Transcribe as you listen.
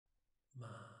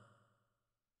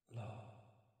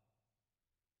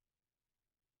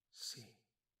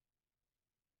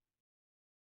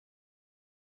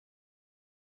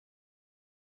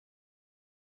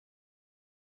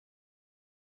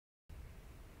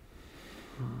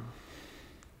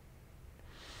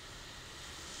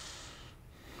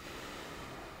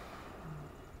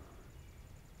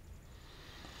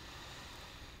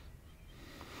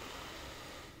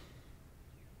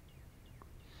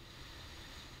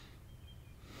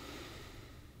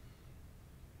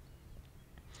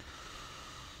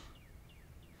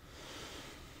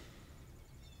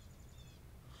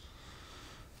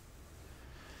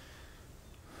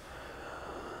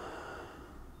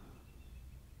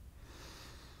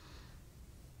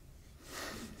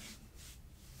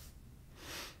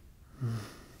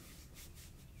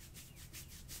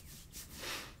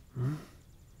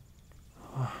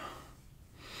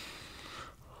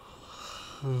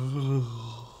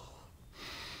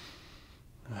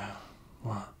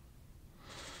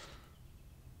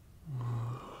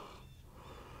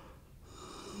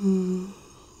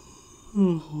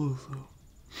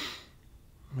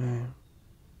Man.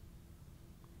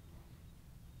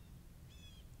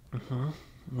 Uh-huh.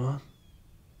 What?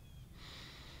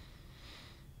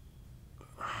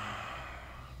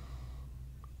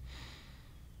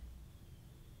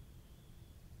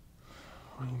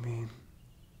 What do you mean?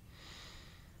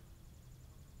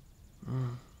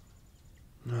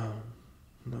 No.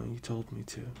 No, you told me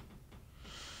to. You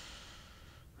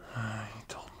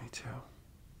told me to.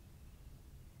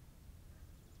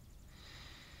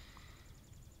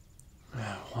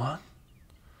 What?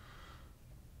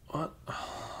 What?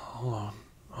 Hold on.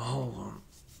 Hold on.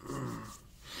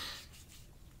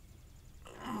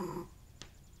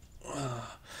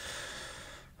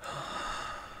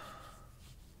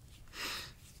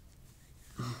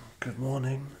 Good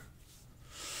morning.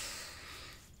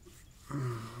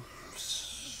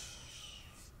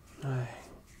 Hey,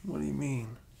 what do you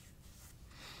mean?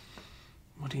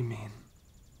 What do you mean?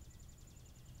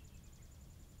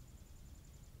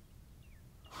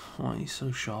 Why are you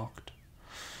so shocked?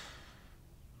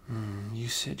 You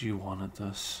said you wanted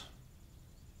this.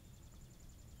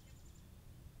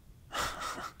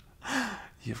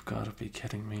 You've got to be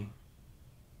kidding me.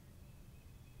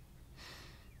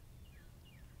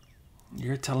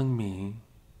 You're telling me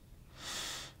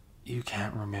you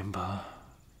can't remember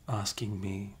asking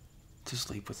me to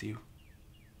sleep with you?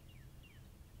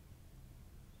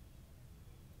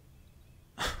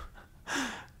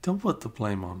 Don't put the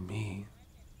blame on me.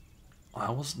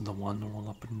 I wasn't the one all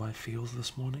up in my feels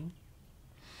this morning.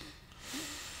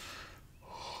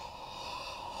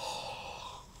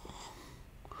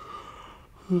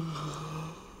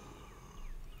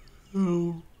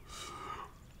 Oh.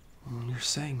 You're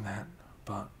saying that,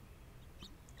 but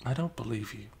I don't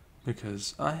believe you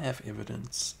because I have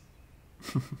evidence.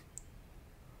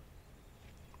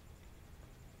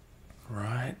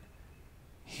 Right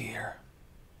here.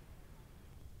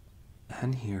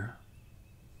 And here.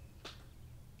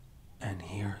 And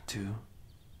here too.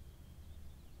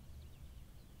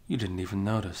 You didn't even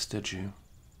notice, did you?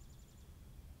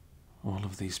 All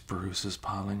of these bruises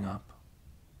piling up.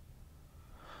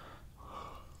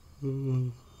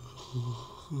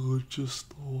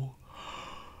 Just all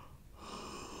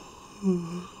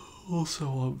so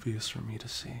obvious for me to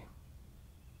see.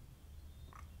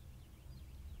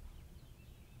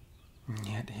 And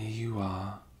yet here you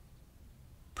are,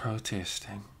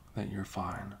 protesting that you're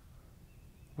fine,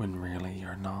 when really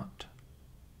you're not.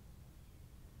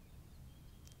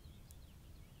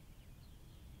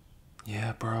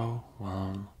 Yeah, bro,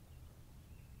 well,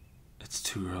 it's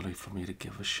too early for me to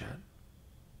give a shit.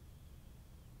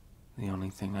 The only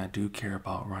thing I do care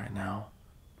about right now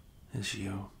is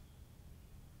you.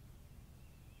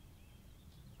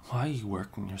 Why are you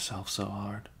working yourself so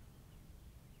hard?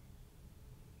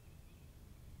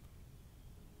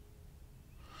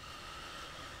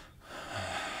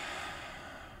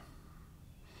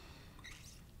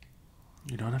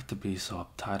 You don't have to be so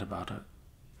uptight about it.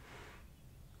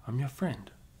 I'm your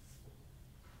friend.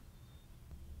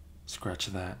 Scratch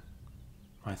that.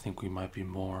 I think we might be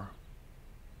more.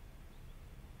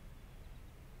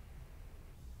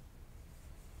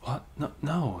 What?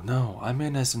 No. I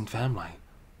mean as in family.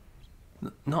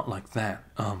 Not like that.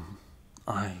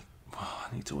 I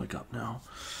need to wake up now.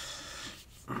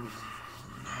 No.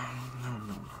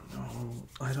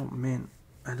 I didn't mean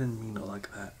it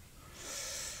like that.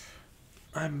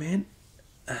 I meant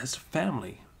as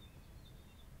family.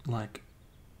 Like,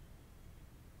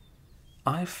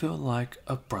 I feel like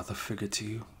a brother figure to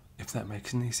you, if that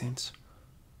makes any sense.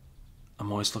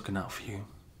 I'm always looking out for you.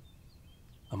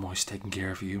 I'm always taking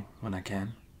care of you when I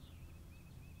can.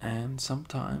 And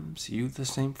sometimes you the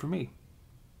same for me.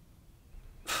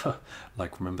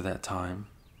 Like, remember that time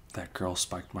that girl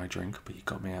spiked my drink, but you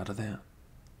got me out of there?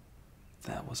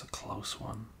 That was a close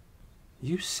one.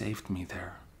 You saved me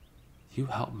there. You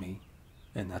helped me.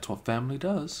 And that's what family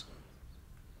does.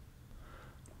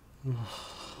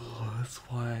 That's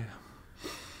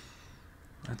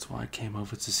why I came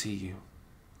over to see you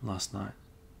last night.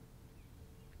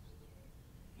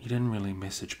 You didn't really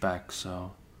message back,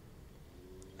 so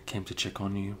I came to check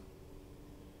on you.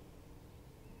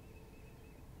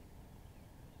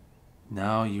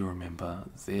 Now you remember.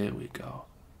 There we go.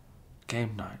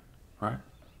 Game night, right?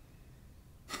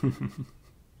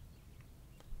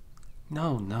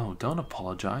 No, don't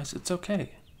apologize. It's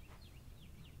okay.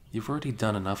 You've already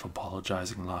done enough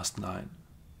apologizing last night.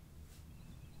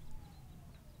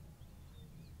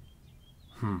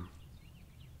 I'm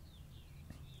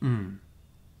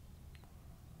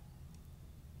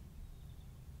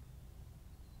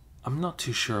not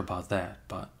too sure about that,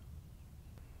 but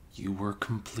you were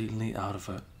completely out of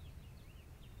it.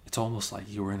 It's almost like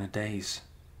you were in a daze.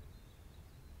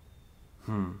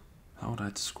 How would I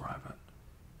describe it?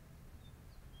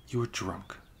 You were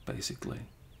drunk, basically,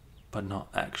 but not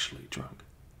actually drunk.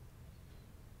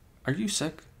 Are you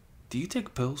sick? Do you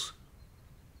take pills?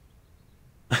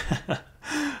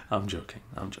 I'm joking,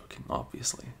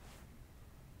 obviously.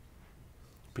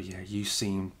 But yeah, you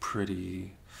seem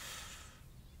pretty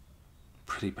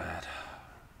bad.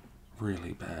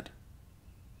 Really bad.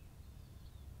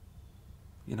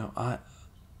 You know, I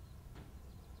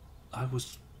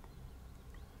was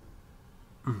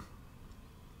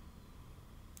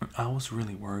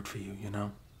really worried for you, you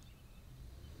know?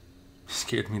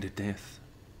 Scared me to death.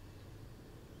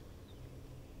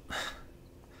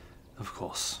 Of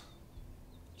course,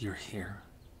 you're here,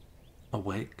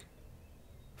 awake,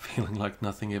 feeling like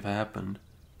nothing ever happened.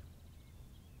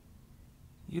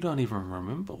 You don't even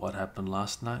remember what happened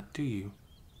last night, do you?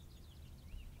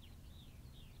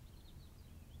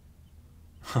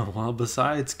 Well,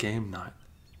 besides game night,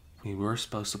 we were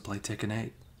supposed to play Tekken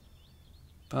 8.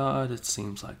 But it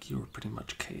seems like you were pretty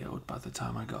much KO'd by the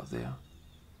time I got there.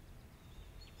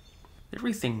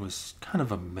 Everything was kind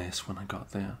of a mess when I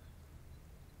got there.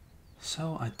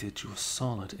 So I did you a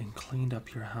solid and cleaned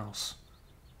up your house.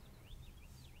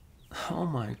 Oh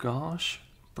my gosh,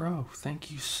 bro, thank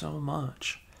you so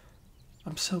much.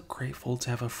 I'm so grateful to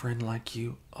have a friend like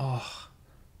you. Oh,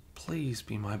 please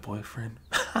be my boyfriend.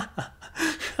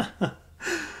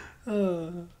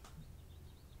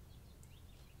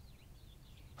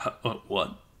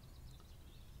 What?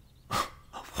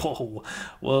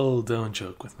 Whoa, don't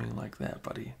joke with me like that,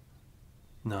 buddy.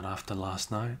 Not after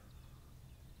last night.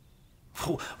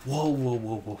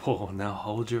 Whoa, now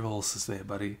hold your horses there,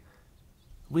 buddy.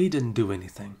 We didn't do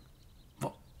anything.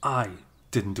 Well, I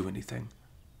didn't do anything.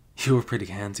 You were pretty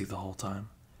handsy the whole time.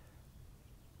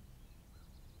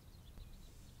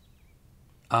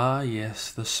 Ah, yes,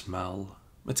 the smell.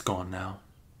 It's gone now.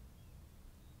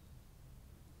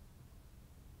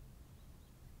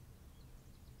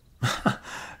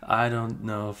 I don't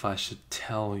know if I should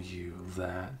tell you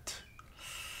that.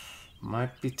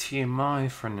 Might be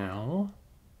TMI for now.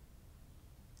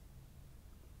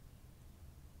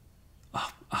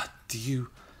 Do you...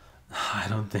 I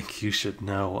don't think you should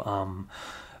know.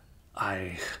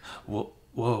 Whoa.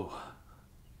 Whoa,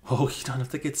 you don't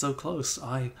have to get so close.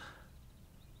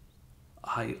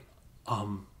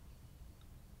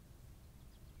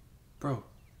 Bro,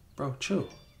 chill.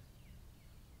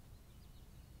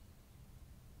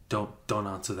 Don't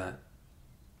answer that.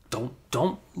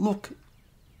 Don't look.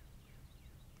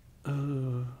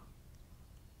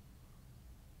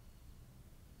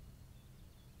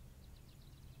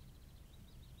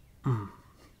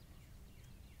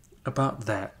 About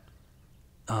that,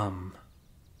 don't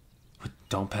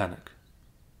panic.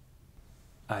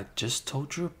 I just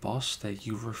told your boss that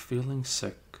you were feeling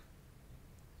sick,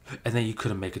 and that you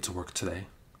couldn't make it to work today.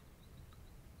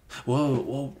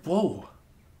 Whoa.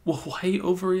 Why are you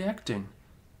overreacting?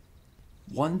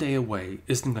 1 day away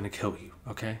isn't gonna kill you,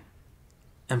 okay?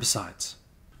 And besides,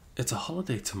 it's a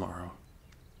holiday tomorrow.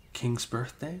 King's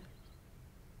birthday?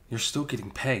 You're still getting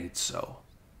paid, so...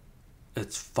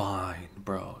 It's fine,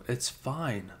 bro. It's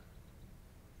fine.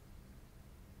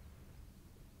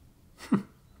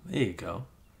 There you go.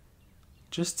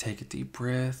 Just take a deep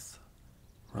breath.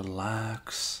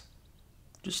 Relax.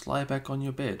 Just lie back on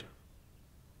your bed.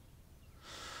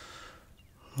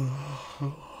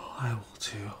 I will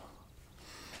too.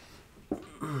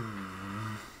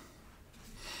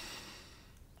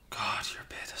 God, your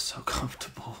bed is so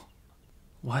comfortable.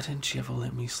 Why didn't you ever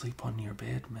let me sleep on your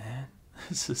bed, man?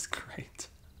 This is great.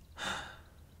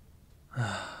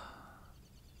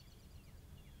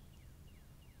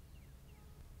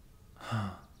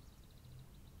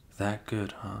 That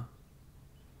good, huh?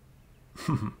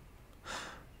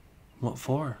 What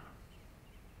for?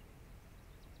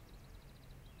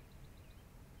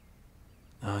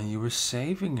 You were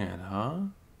saving it, huh?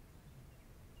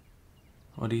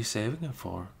 What are you saving it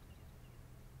for?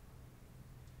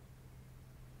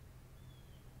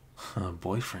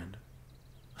 Boyfriend.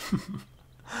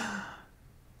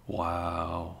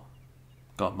 Wow.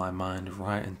 Got my mind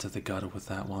right into the gutter with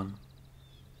that one.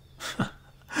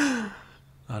 I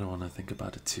don't want to think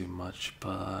about it too much,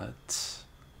 but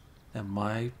am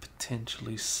I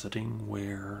potentially sitting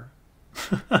where...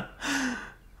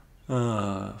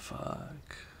 Oh,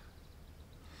 fuck.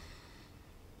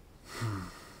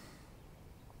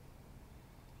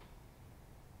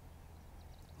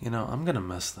 You know, I'm gonna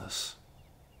miss this.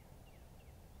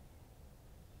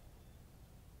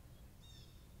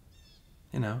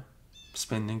 You know,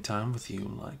 spending time with you,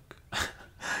 like,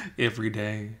 every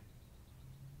day.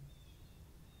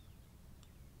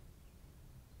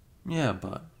 Yeah,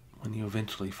 but when you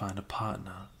eventually find a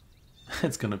partner,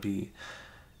 it's gonna be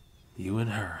you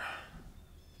and her,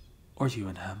 or you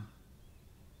and him.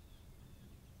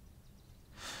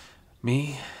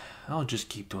 Me, I'll just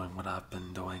keep doing what I've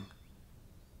been doing,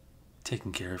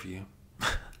 taking care of you.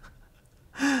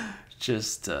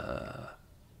 Just,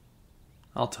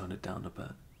 I'll tone it down a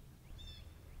bit.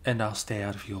 And I'll stay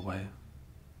out of your way.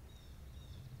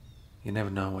 You never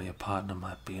know what your partner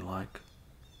might be like.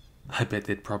 I bet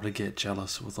they'd probably get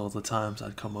jealous with all the times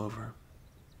I'd come over,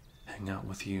 hang out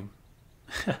with you.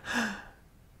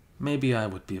 Maybe I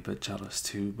would be a bit jealous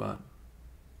too, but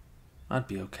I'd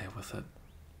be okay with it.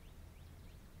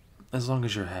 As long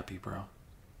as you're happy, bro.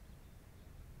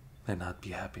 Then I'd be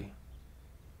happy.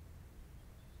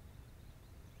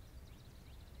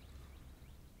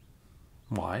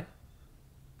 Why?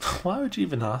 Why would you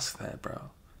even ask that,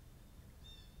 bro?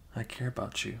 I care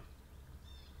about you.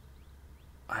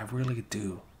 I really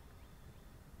do.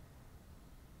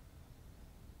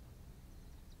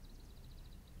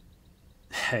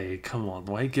 Hey, come on,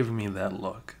 why are you giving me that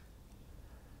look?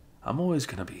 I'm always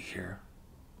gonna be here.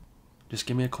 Just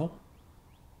give me a call,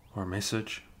 or a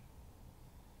message,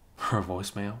 or a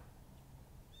voicemail.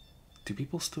 Do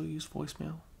people still use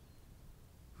voicemail?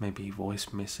 Maybe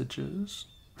voice messages?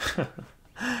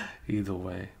 Either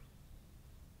way,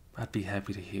 I'd be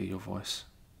happy to hear your voice.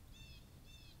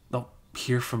 No,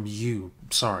 hear from you.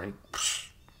 Sorry.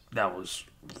 That was...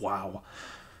 wow.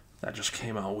 That just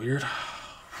came out weird.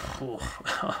 Oh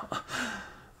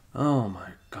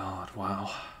my god,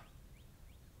 wow.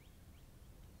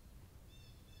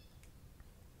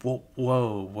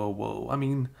 Whoa. I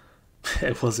mean,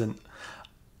 it wasn't...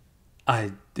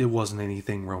 it wasn't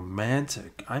anything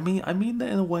romantic. I mean that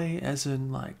in a way as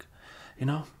in, like, you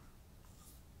know,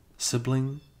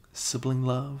 sibling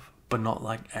love, but not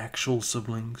like actual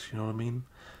siblings, you know what I mean?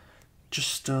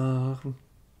 Just, you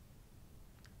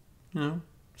know,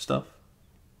 stuff.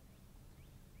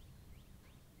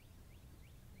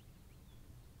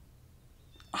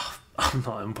 I'm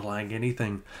not implying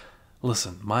anything.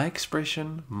 Listen, my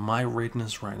expression, my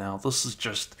redness right now, this is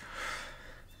just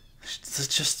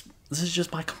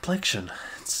my complexion.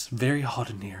 It's very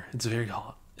hot in here. It's very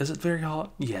hot. Is it very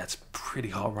hot? Yeah, it's pretty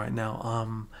hot right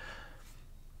now.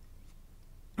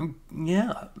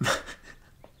 Yeah.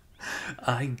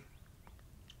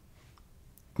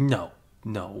 No,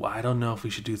 I don't know if we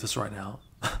should do this right now.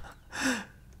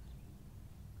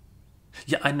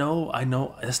 Yeah, I know,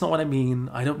 that's not what I mean.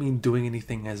 I don't mean doing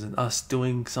anything as in us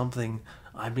doing something.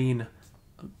 I mean,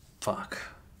 fuck.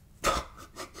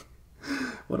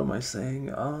 What am I saying?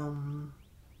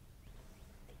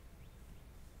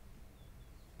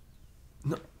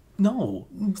 No,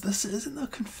 this isn't a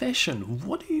confession.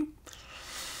 What do you...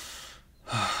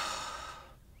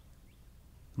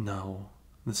 No,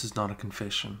 this is not a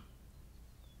confession.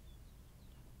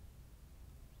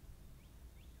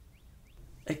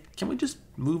 Hey, can we just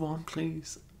move on,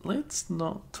 please? Let's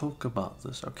not talk about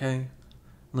this, okay?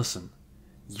 Listen,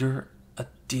 you're a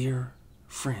dear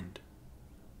friend.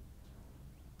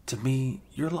 To me,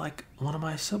 you're like one of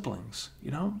my siblings, you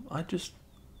know? I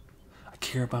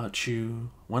care about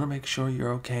you, want to make sure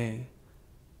you're okay.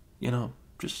 You know,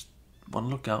 just want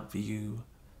to look out for you.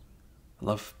 I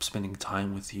love spending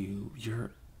time with you.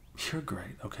 You're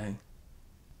great, okay?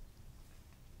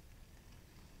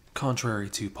 Contrary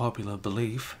to popular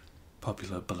belief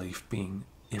being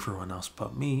everyone else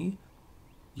but me,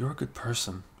 you're a good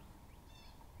person.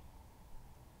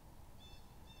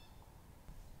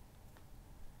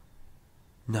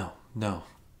 No.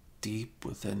 Deep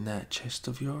within that chest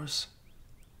of yours,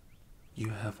 you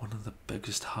have one of the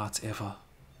biggest hearts ever.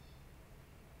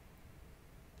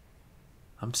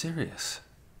 I'm serious.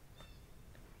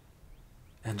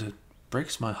 And it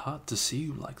breaks my heart to see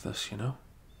you like this, you know?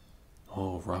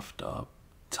 All roughed up,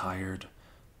 tired.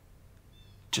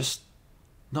 Just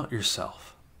not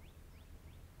yourself.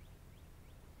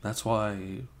 That's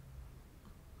why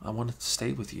I wanted to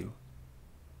stay with you.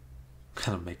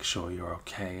 Kind of make sure you're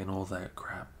okay and all that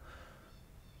crap.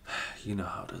 You know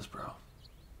how it is, bro.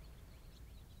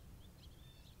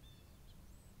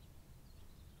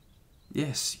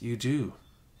 Yes, you do.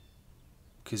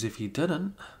 Because if you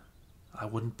didn't, I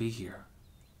wouldn't be here.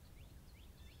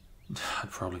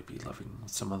 I'd probably be living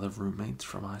with some other roommates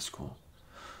from high school.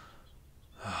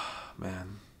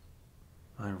 Man,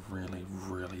 I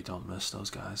really don't miss those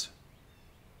guys.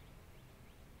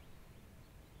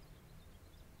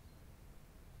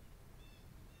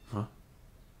 Huh?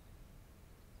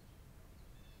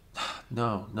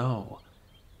 No.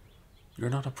 You're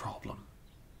not a problem.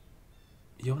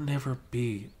 You'll never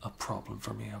be a problem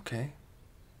for me, okay?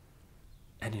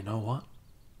 And you know what?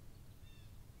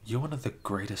 You're one of the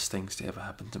greatest things to ever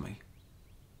happen to me.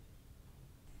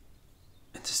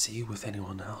 And to see you with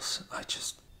anyone else, I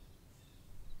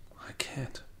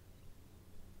can't.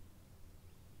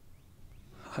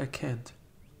 I can't.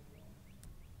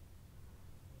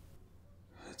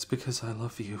 It's because I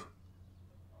love you.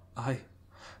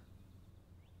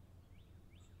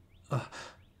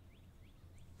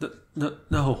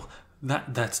 No,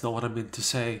 that's not what I meant to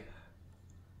say.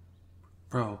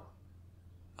 Bro,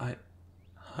 I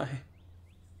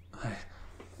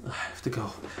have to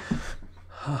go.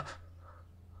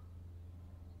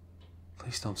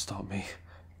 Please don't stop me.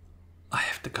 I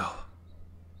have to go.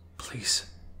 Please.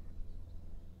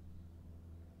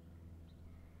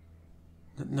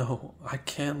 No, I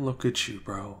can't look at you,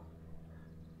 bro.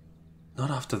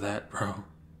 Not after that, bro.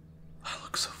 I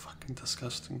look so fucking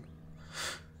disgusting.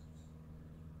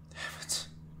 Damn it.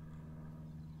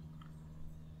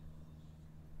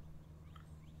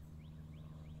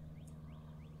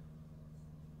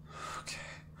 Okay.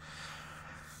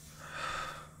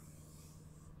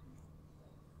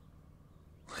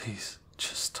 Please,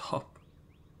 just stop.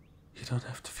 You don't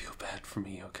have to feel bad for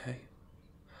me, okay?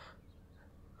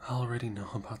 I already know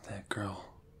about that girl.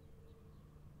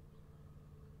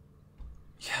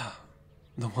 Yeah,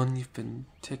 the one you've been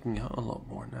taking out a lot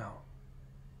more now.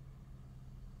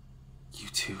 You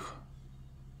two.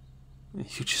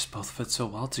 You just both fit so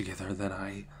well together that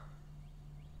I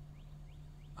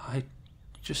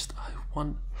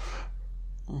want...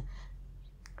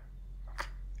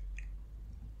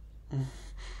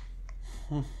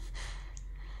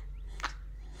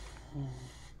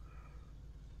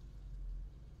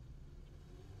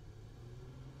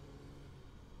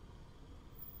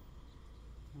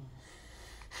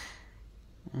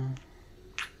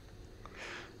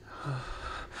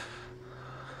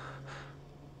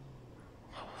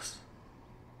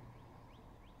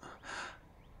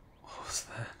 What was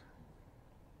that?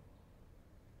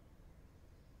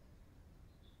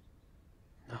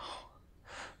 No.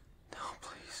 No,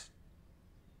 please.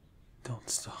 Don't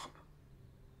stop.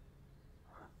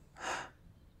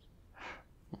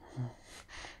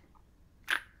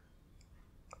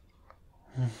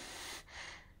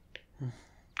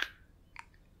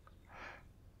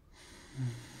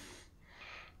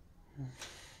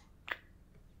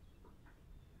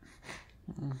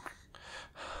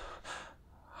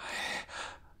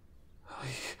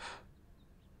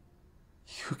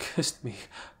 You kissed me.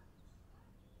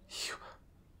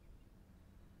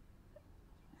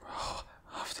 Oh,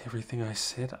 after everything I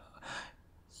said,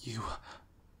 you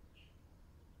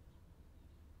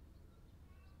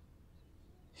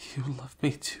love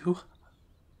me too?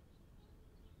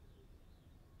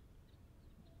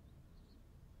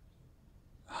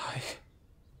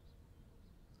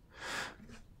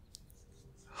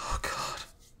 Oh God.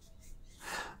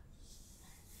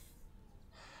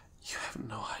 You have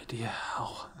no idea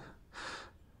how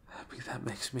happy that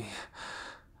makes me.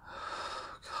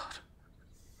 Oh God.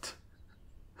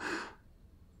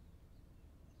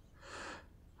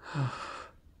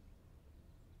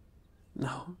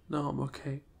 No, I'm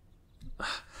okay.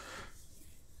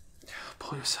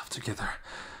 Pull yourself together.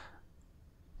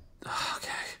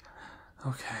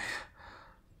 Okay.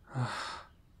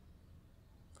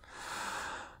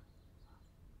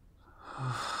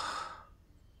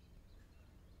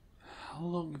 How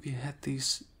long have you had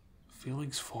these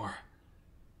feelings for?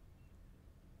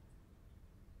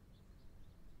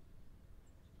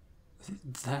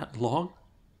 That long?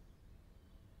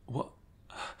 What?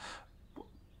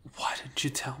 Why didn't you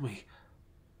tell me?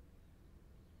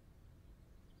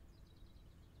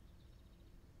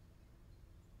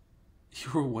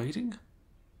 You were waiting?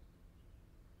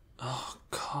 Oh,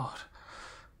 God.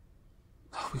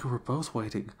 We were both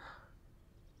waiting.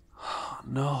 Oh,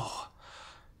 no.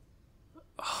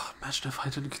 Oh, imagine if I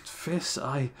didn't confess.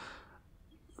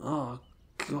 Oh,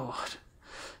 God.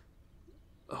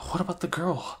 What about the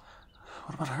girl?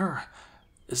 What about her?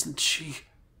 Isn't she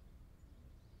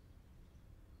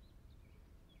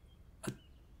a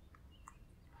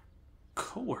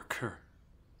coworker?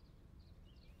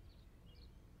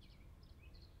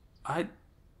 I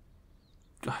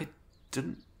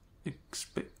didn't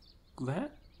expect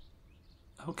that.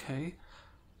 Okay,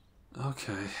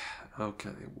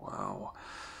 wow.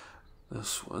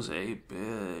 This was a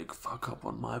big fuck up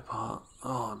on my part.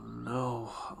 Oh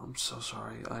no, I'm so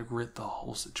sorry. I read the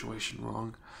whole situation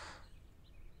wrong.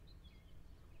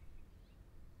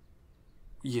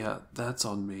 Yeah, that's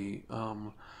on me.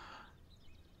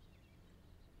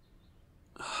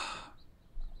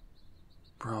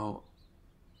 Bro,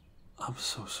 I'm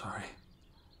so sorry.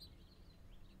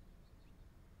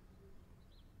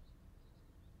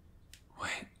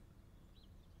 Wait.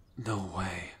 No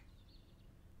way.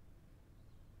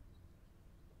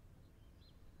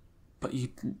 But you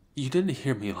didn't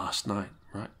hear me last night,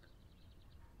 right?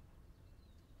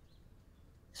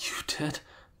 You did?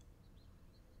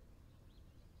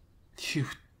 You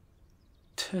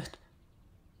did?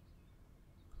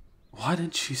 Why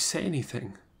didn't you say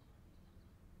anything?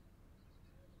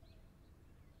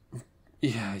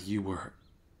 Yeah, you were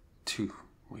too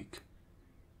weak.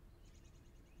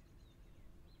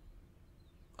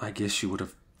 I guess you would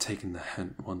have taken the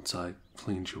hint once I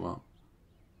cleaned you up.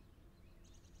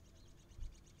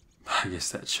 I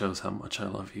guess that shows how much I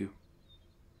love you.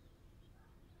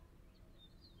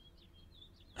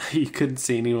 You couldn't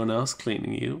see anyone else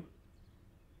cleaning you?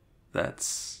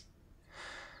 That's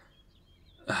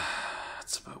a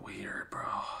bit weird, bro.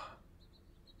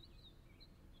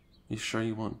 You sure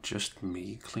you want just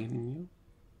me cleaning you?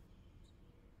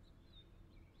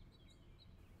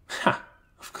 Ha!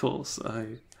 Of course,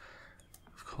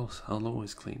 I'll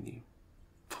always clean you.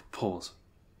 Pause.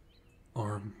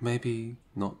 Or maybe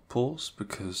not pause,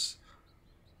 because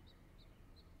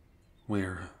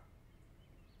we're,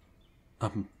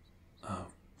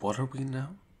 what are we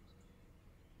now?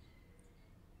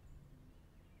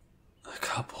 A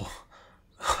couple.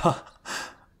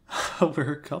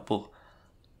 We're a couple.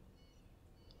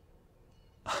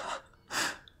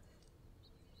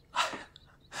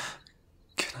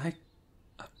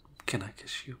 Can I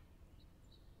kiss you?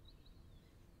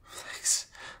 Thanks.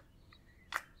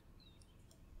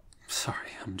 Sorry,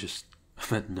 I'm a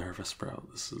bit nervous, bro.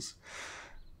 This is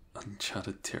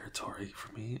uncharted territory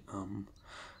for me. And,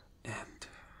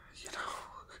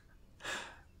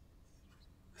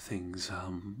 things,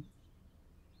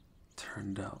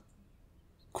 turned out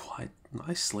quite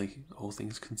nicely, all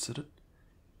things considered.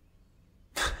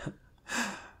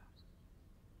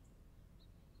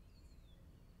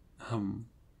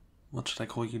 What should I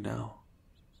call you now?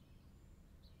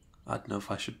 I don't know if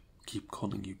I should keep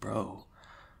calling you bro.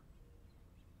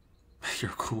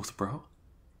 You're cool with bro?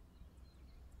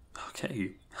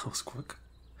 Okay, that was quick.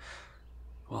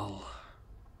 Well,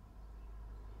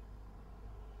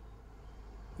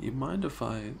 you mind if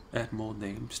I add more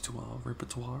names to our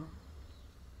repertoire?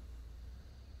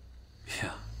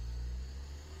 Yeah.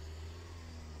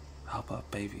 How about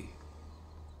baby?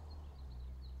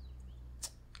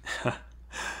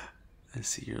 I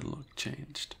see your look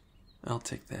changed. I'll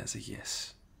take that as a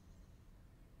yes.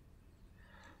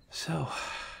 So,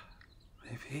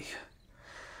 baby,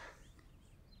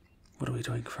 what are we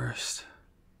doing first?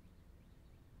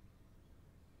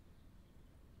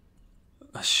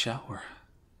 A shower?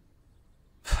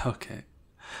 Okay.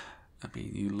 I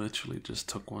mean, you literally just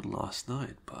took one last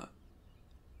night, but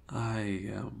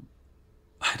I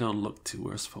don't look too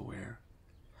worse for wear.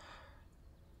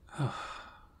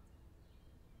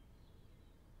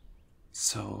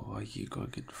 So, are you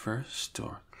going in first,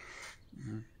 or?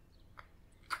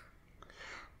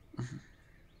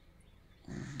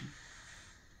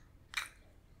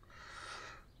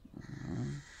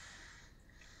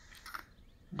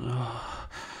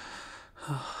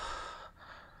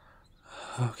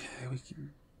 Okay, we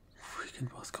can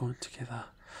both go in together,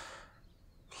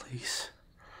 please.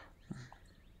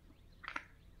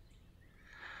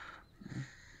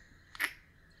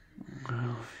 I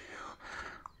love you.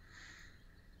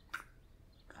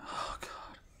 Oh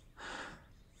God.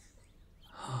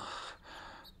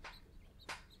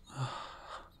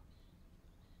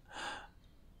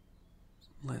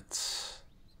 Let's.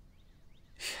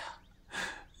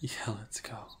 Yeah, let's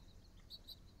go.